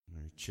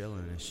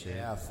chilling and shit.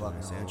 Yeah, fucking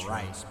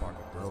right. Spark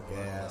a Broke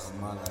ass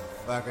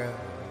motherfucker.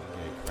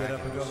 Get up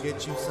and go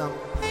get you some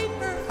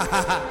paper.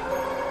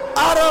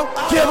 I don't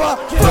give a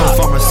fuck.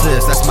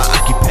 Pharmacist, that's my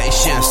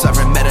occupation.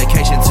 Serving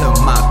medication to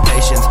my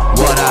patients.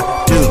 What I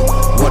do,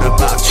 what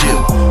about you?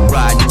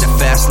 Riding in the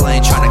fast lane,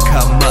 trying to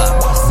come up,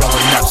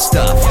 rolling up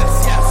stuff.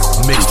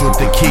 Mixed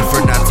with the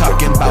kefir, not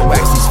talking about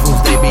wax. These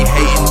fools, they be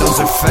hating, those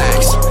are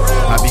facts.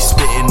 I be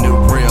spitting the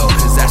real,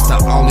 cause that's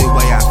the only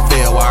way I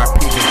feel.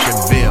 RP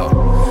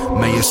Canville,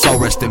 may your soul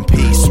rest in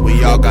peace.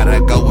 We all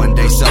gotta go one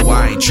day, so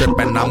I ain't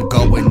tripping. I'm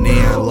going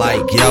in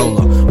like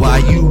YOLO. Why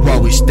you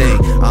always think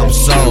I'm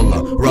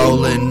solo?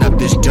 Rolling up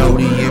this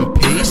Jody in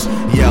peace,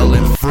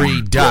 yelling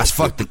free dots,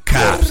 fuck the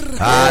cops.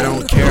 I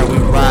don't care, we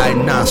ride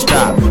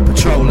non-stop,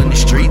 patrolling the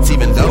streets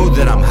even though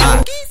that I'm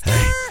hot.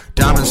 Hey.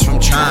 Diamonds from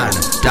China,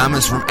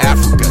 diamonds from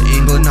Africa,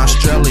 England,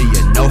 Australia.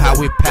 Know how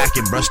we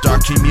packing, bruh,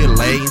 start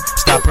accumulating.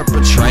 Stop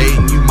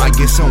perpetrating, you might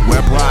get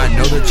somewhere, bro. I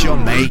know that you'll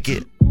make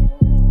it.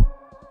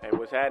 Hey,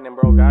 what's happening,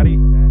 bro, Gotti?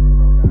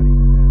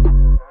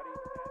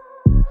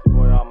 It's your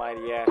boy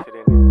Almighty Acid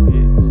in this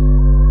bitch.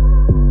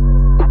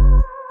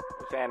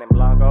 What's happening,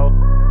 Blanco?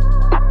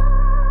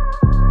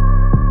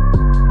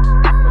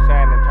 What's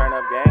happening, Turn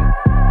Up Gang?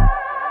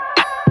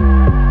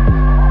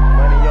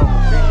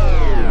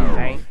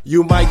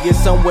 You might get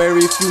somewhere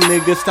if you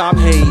niggas stop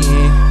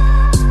hating.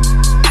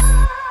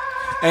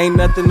 Ain't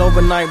nothing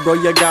overnight, bro,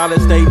 you gotta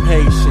stay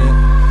patient.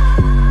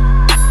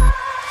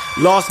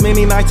 Lost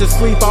many nights of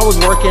sleep, I was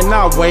working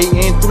out,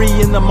 waiting. 3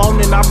 in the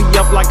morning, I be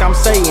up like I'm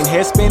saying.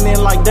 Head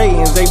spinning like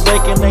Dayton's, they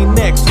breaking they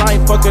necks. I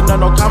ain't fucking up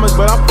no comments,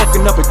 but I'm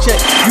fucking up a check.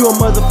 You a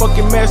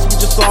motherfucking mess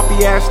with your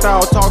sloppy ass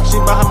style. Talk shit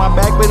behind my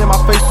back, but in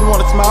my face you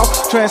wanna smile.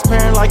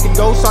 Transparent like a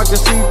ghost, I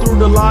can see through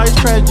the lies.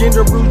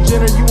 Transgender, Bruce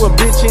Jenner, you a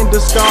bitch in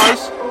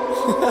disguise.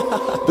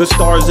 The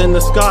stars in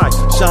the sky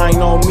shine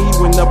on me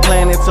when the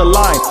planets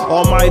align.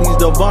 Almighty's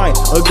divine,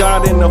 a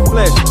god in the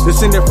flesh,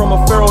 descended from a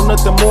pharaoh,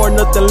 nothing more,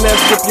 nothing less.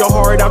 Rip your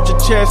heart out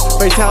your chest,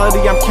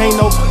 fatality, I'm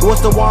Kano.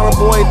 What's the water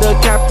boy, the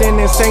captain,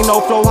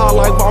 insano. Flow hot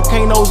like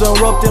volcanoes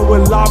erupting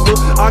with lava.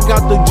 I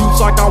got the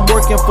juice like I'm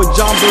working for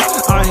Jamba.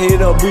 I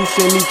hit a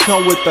boost and he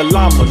come with the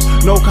llamas.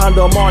 No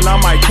condom on, I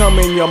might come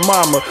in your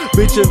mama.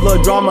 Bitches love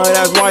drama,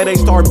 that's why they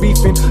start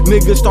beefing.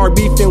 Niggas start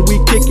beefing,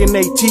 we kicking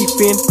they teeth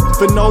in.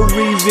 For no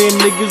reason,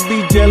 niggas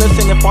be jealous.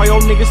 And if all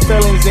your niggas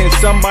felons, then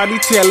somebody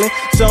telling,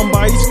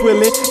 somebody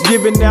squilling,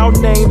 giving out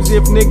names.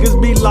 If niggas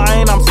be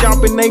lying, I'm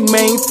scalping they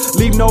mains.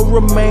 Leave no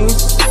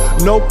remains,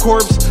 no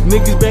corpse.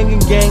 Niggas banging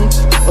gangs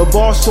of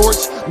all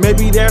sorts.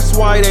 Maybe that's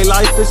why they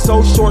life is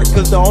so short,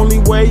 cause the only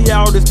way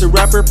out is to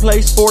rapper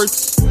play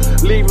sports.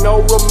 Leave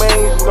no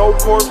remains, no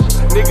corpse.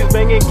 Niggas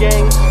banging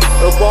gangs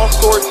of all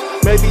sorts.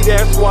 Maybe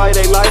that's why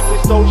they life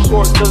is so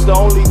short, cause the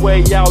only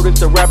way out is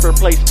to rapper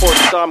play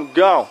sports. I'm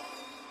gone.